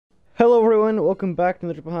everyone, welcome back to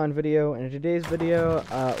the Triple Hand video, and in today's video,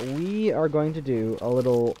 we are going to do a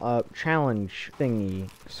little, challenge thingy.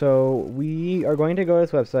 So, we are going to go to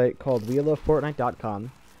this website called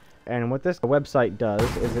wheeloffortnite.com, and what this website does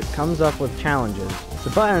is it comes up with challenges. The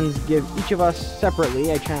buttons give each of us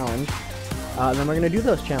separately a challenge, and then we're going to do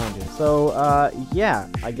those challenges. So, yeah,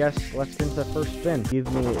 I guess let's get into the first spin.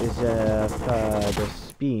 Give me the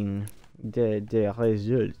spin, the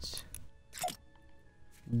results.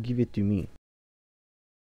 Give it to me.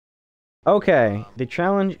 Okay, the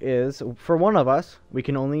challenge is, for one of us, we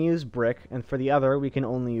can only use brick, and for the other, we can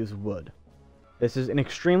only use wood. This is an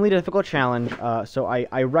extremely difficult challenge, so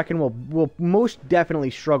I reckon we'll most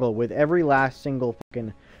definitely struggle with every last single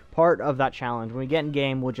fucking part of that challenge. When we get in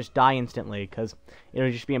game, we'll just die instantly, because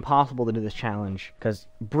it'll just be impossible to do this challenge, because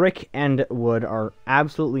brick and wood are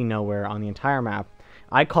absolutely nowhere on the entire map.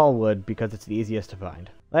 I call wood because it's the easiest to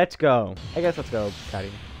find. Let's go. I guess let's go,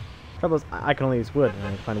 Patty. Trouble is, I can only use wood, and I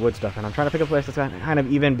can find wood stuff, and I'm trying to pick a place that's kind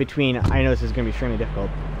of even between, I know this is going to be extremely difficult,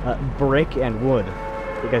 brick and wood.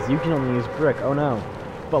 Because you can only use brick, oh no.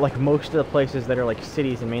 But like most of the places that are like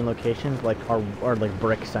cities and main locations, like are like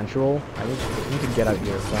brick central. I need to get out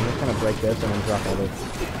here, so I'm just going to break this and then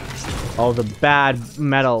drop all the bad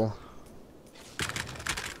metal.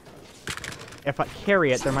 If I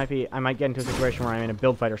carry it, I might get into a situation where I'm in a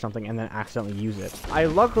build fight or something and then accidentally use it. I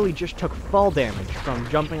luckily just took fall damage from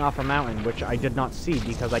jumping off a mountain, which I did not see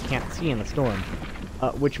because I can't see in the storm.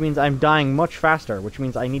 Which means I'm dying much faster, which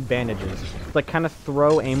means I need bandages. It's like kind of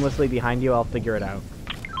throw aimlessly behind you, I'll figure it out.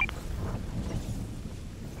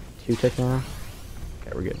 2 tick now.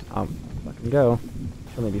 Okay, we're good. Fucking go.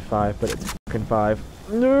 Should only be 5, but it's fucking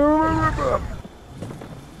 5. No!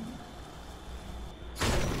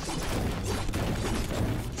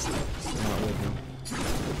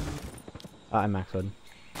 I'm max wood.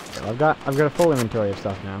 So I've got a full inventory of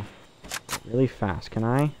stuff now. Really fast, can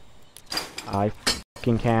I? I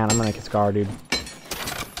fucking can. I'm gonna get Scar, dude.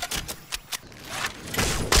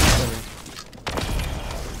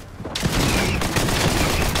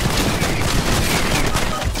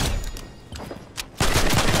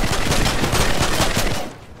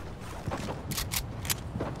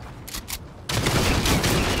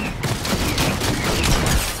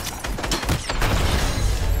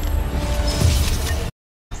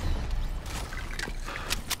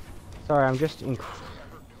 Sorry, I'm just in...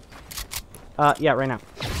 yeah, right now.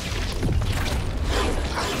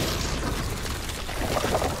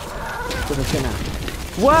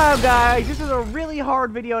 Wow, guys, this is a really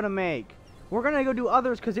hard video to make. We're gonna go do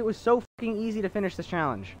others because it was so fucking easy to finish this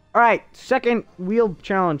challenge. Alright, second wheel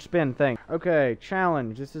challenge spin thing. Okay,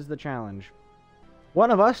 challenge. This is the challenge.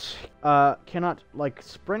 One of us, cannot, like,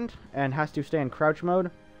 sprint and has to stay in crouch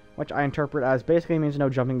mode, which I interpret as basically means no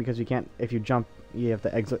jumping because you can't, if you jump, you have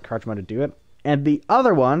to exit crouch mode to do it. And the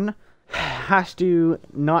other one has to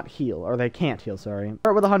not heal, or they can't heal, sorry.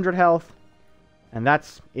 Start with 100 health, and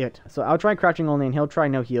that's it. So I'll try crouching only, and he'll try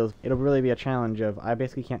no heals. It'll really be a challenge of, I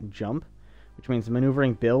basically can't jump, which means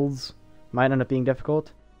maneuvering builds might end up being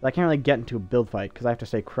difficult. But I can't really get into a build fight, because I have to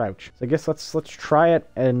stay crouch. So I guess let's try it,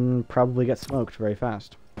 and probably get smoked very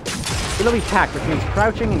fast. It'll be packed, which means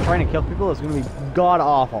crouching and trying to kill people is going to be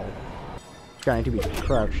god-awful. Trying to be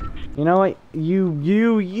crouched. You know what you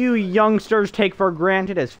youngsters take for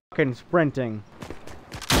granted as fucking sprinting.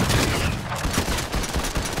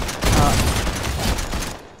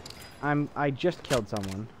 I just killed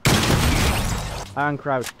someone. I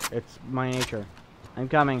uncrouched. It's my nature. I'm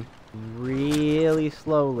coming really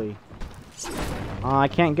slowly. I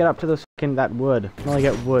can't get up to this fucking that wood. I can only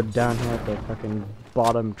get wood down here at the fucking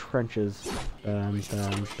bottom trenches. Proud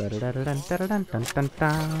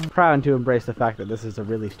to embrace the fact that this is a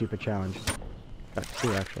really stupid challenge. Got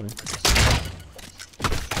 2 actually.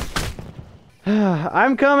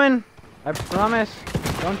 I'm coming! I promise.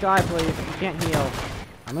 Don't die, please. You can't heal.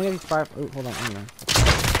 I'm gonna get these 5. Oh, hold on. Anyway.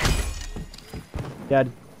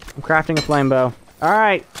 Dead. I'm crafting a flame bow.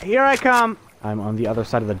 Alright, here I come! I'm on the other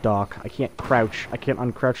side of the dock. I can't crouch. I can't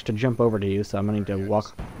uncrouch to jump over to you, so I'm gonna need to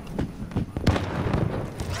walk.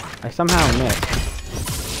 I somehow missed.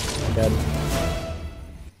 Dead.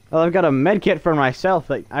 Well, I've got a medkit for myself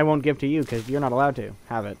that I won't give to you because you're not allowed to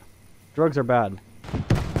have it. Drugs are bad.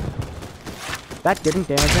 That didn't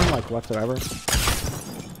damage him, like, whatsoever.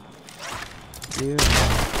 Dude.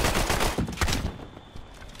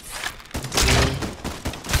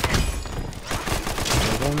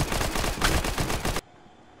 I'm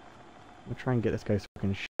gonna try and get this guy's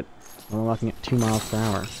fucking shit. I'm unlocking at 2 miles per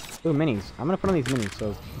hour. Ooh, minis. I'm gonna put on these minis,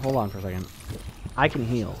 so hold on for a second. I can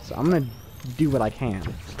heal, so I'm gonna do what I can.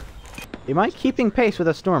 Am I keeping pace with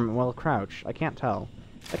a storm while crouch? I can't tell.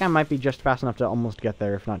 I think I might be just fast enough to almost get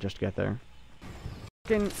there, if not just get there.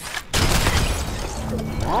 Fucking...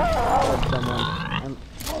 someone.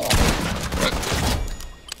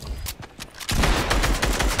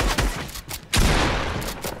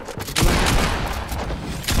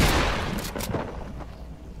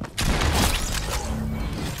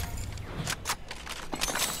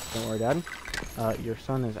 Don't worry, Dad. Your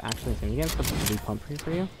son is actually saying you can put the pump here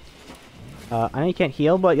for you. I know you can't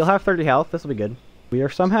heal, but you'll have 30 health. This will be good. We are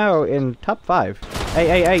somehow in top 5. Hey,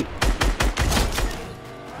 hey, hey!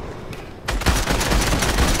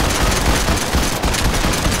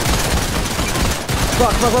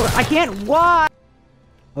 Fuck, I can't. Why?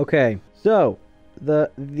 Okay, so the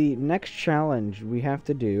next challenge we have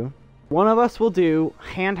to do. One of us will do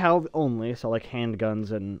handheld only, so like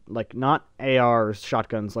handguns and like not ARs,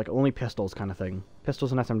 shotguns, like only pistols kind of thing.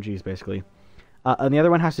 Pistols and SMGs basically. And the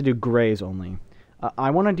other one has to do grays only.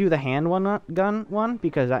 I want to do the gun one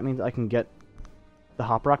because that means I can get the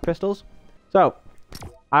Hop Rock pistols. So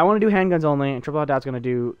I want to do handguns only, and Triple Hot Dad's gonna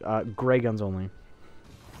do gray guns only.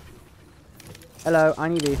 Hello, I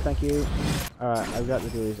need these, thank you. Alright, I've got the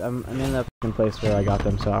dualies. I'm in the place where I got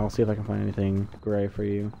them, so I'll see if I can find anything gray for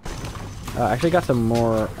you. I actually got some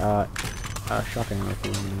more shotgun ammo for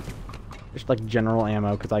you. Just like general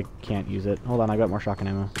ammo, because I can't use it. Hold on, I got more shotgun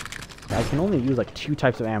ammo. I can only use like 2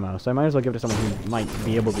 types of ammo, so I might as well give it to someone who might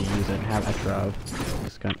be able to use it and have extra of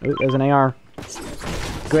this gun. Ooh, there's an AR.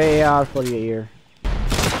 Gray AR for you here.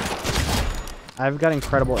 I've got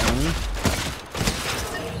incredible aim.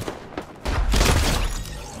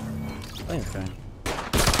 Thanks, guy.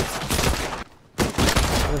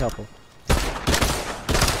 Really helpful.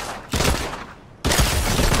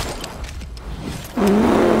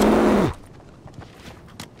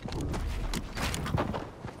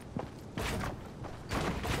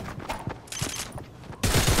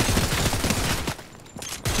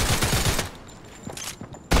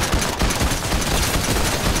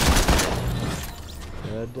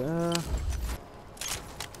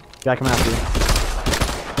 Guy coming after you.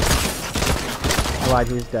 I lied,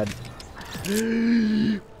 he's dead.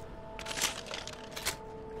 The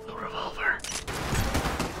revolver.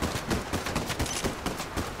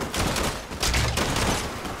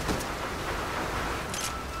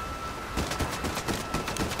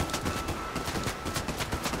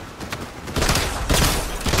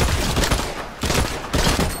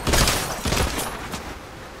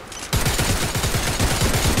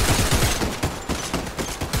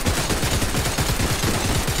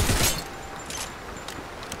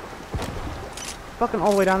 Fucking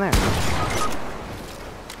all the way down there.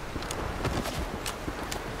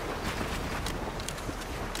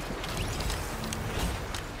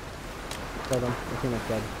 Killed him. I think that's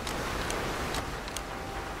dead.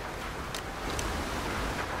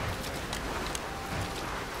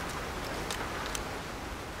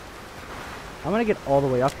 I'm gonna get all the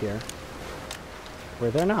way up here,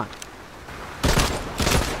 where they're not.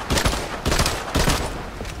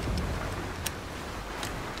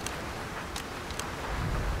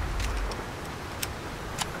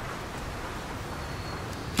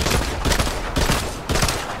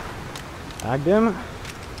 Tagged him.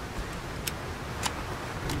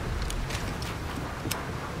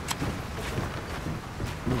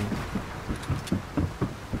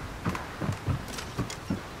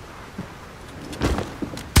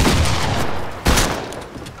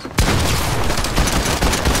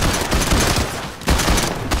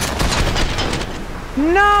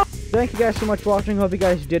 No! Thank you guys so much for watching. Hope you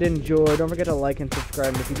guys did enjoy. Don't forget to like and subscribe.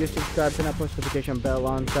 And if you do subscribe, turn that post notification bell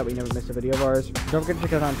on so that we never miss a video of ours. Don't forget to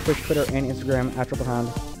check us out on Twitch, Twitter, and Instagram at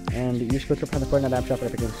TripleHound. And use code TripleHound the Fortnite app shop at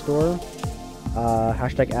Epic Games Store.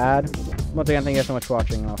 Hashtag ad. Once again, thank you guys so much for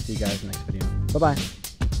watching, and I'll see you guys in the next video. Bye-bye.